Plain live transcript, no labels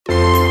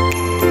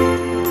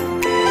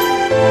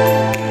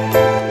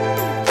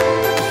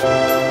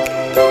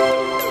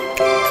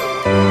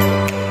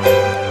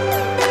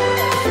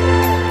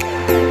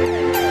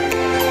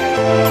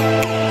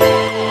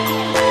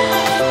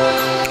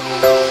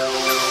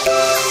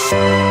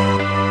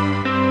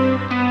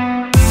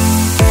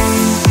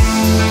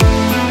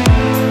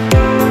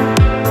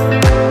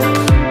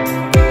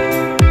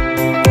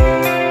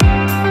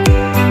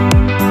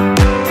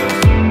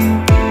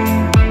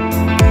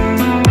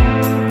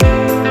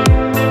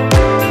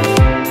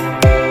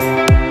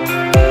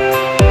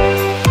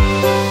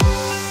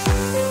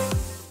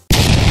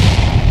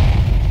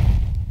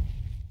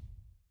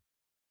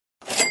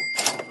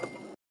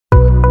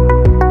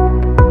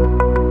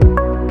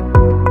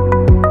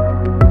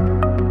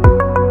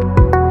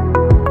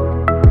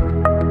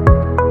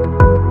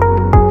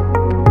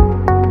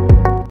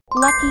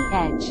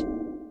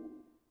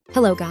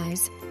Hello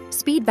guys.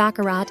 Speed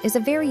Baccarat is a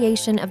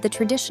variation of the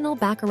traditional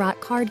Baccarat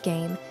card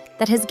game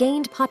that has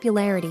gained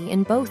popularity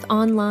in both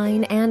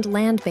online and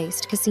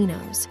land-based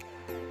casinos.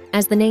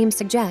 As the name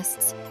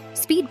suggests,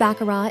 Speed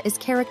Baccarat is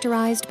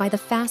characterized by the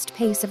fast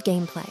pace of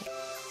gameplay.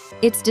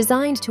 It's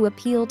designed to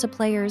appeal to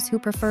players who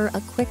prefer a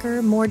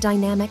quicker, more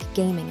dynamic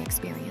gaming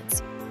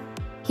experience.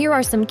 Here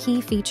are some key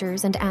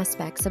features and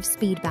aspects of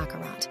Speed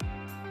Baccarat.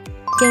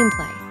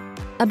 Gameplay.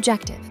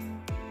 Objective.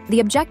 The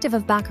objective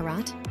of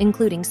Baccarat,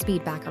 including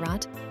Speed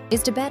Baccarat,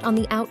 is to bet on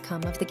the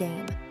outcome of the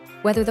game,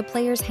 whether the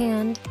player's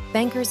hand,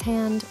 banker's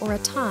hand, or a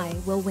tie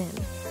will win.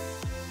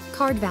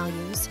 Card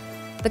values.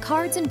 The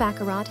cards in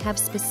Baccarat have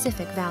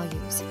specific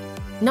values.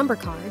 Number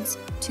cards,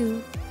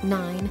 2,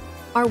 9,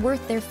 are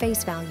worth their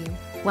face value,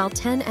 while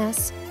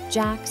 10s,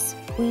 jacks,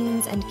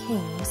 queens, and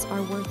kings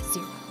are worth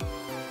 0.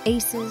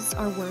 Aces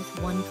are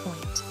worth 1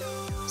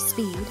 point.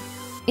 Speed.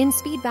 In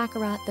Speed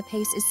Baccarat, the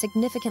pace is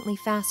significantly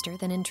faster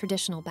than in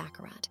traditional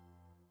Baccarat.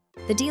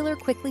 The dealer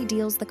quickly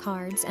deals the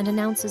cards and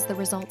announces the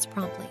results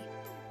promptly.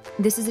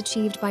 This is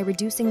achieved by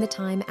reducing the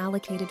time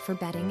allocated for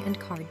betting and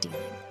card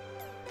dealing.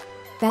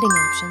 Betting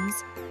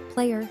options.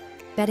 Player,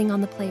 betting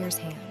on the player's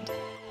hand.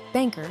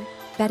 Banker,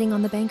 betting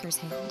on the banker's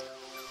hand.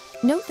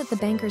 Note that the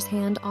banker's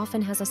hand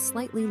often has a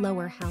slightly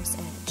lower house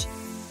edge.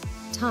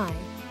 Tie,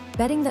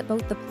 betting that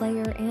both the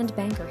player and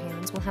banker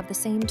hands will have the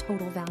same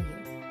total value.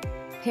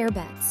 Pair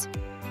bets.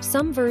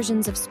 Some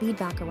versions of Speed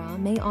Baccarat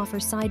may offer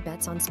side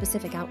bets on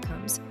specific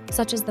outcomes,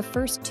 such as the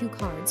first 2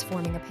 cards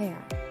forming a pair.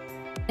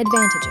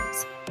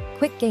 Advantages.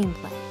 Quick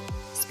gameplay.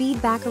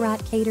 Speed Baccarat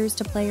caters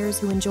to players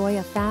who enjoy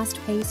a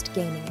fast-paced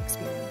gaming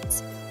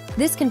experience.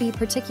 This can be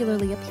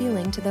particularly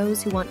appealing to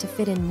those who want to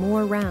fit in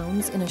more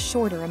rounds in a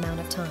shorter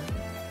amount of time.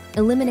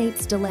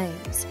 Eliminates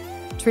delays.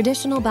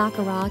 Traditional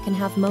Baccarat can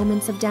have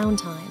moments of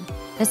downtime,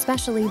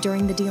 especially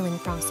during the dealing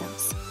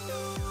process.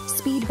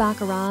 Speed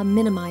Baccarat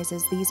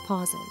minimizes these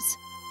pauses.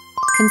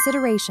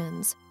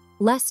 Considerations.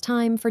 Less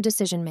time for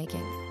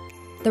decision-making.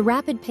 The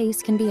rapid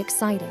pace can be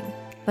exciting,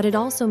 but it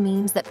also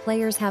means that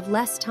players have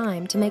less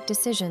time to make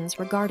decisions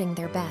regarding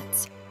their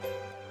bets.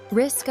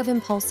 Risk of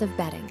impulsive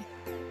betting.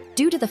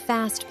 Due to the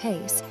fast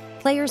pace,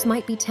 players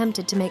might be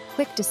tempted to make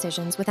quick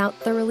decisions without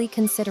thoroughly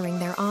considering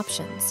their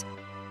options.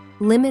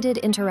 Limited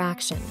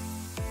interaction.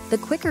 The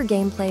quicker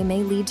gameplay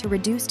may lead to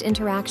reduced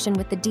interaction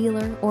with the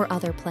dealer or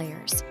other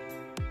players.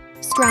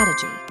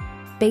 Strategy.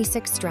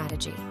 Basic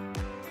strategy.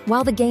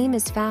 While the game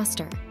is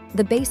faster,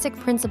 the basic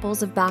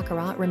principles of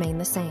Baccarat remain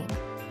the same.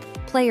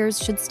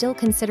 Players should still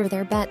consider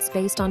their bets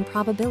based on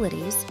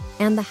probabilities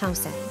and the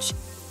house edge.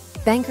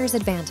 Banker's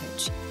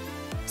advantage.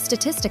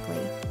 Statistically,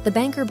 the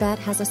banker bet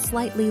has a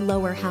slightly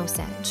lower house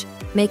edge,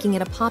 making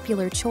it a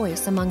popular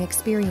choice among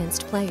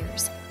experienced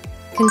players.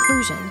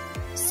 Conclusion.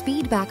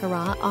 Speed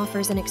Baccarat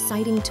offers an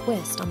exciting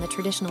twist on the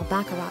traditional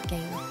Baccarat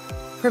game,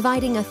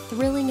 providing a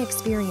thrilling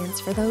experience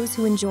for those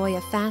who enjoy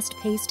a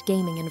fast-paced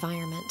gaming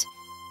environment.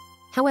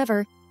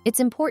 However, it's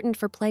important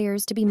for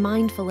players to be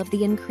mindful of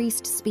the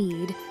increased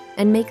speed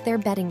and make their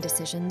betting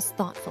decisions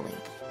thoughtfully.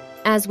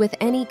 As with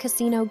any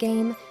casino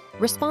game,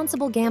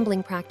 responsible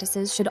gambling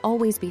practices should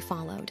always be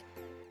followed.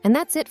 And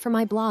that's it for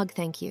my blog,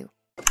 thank you.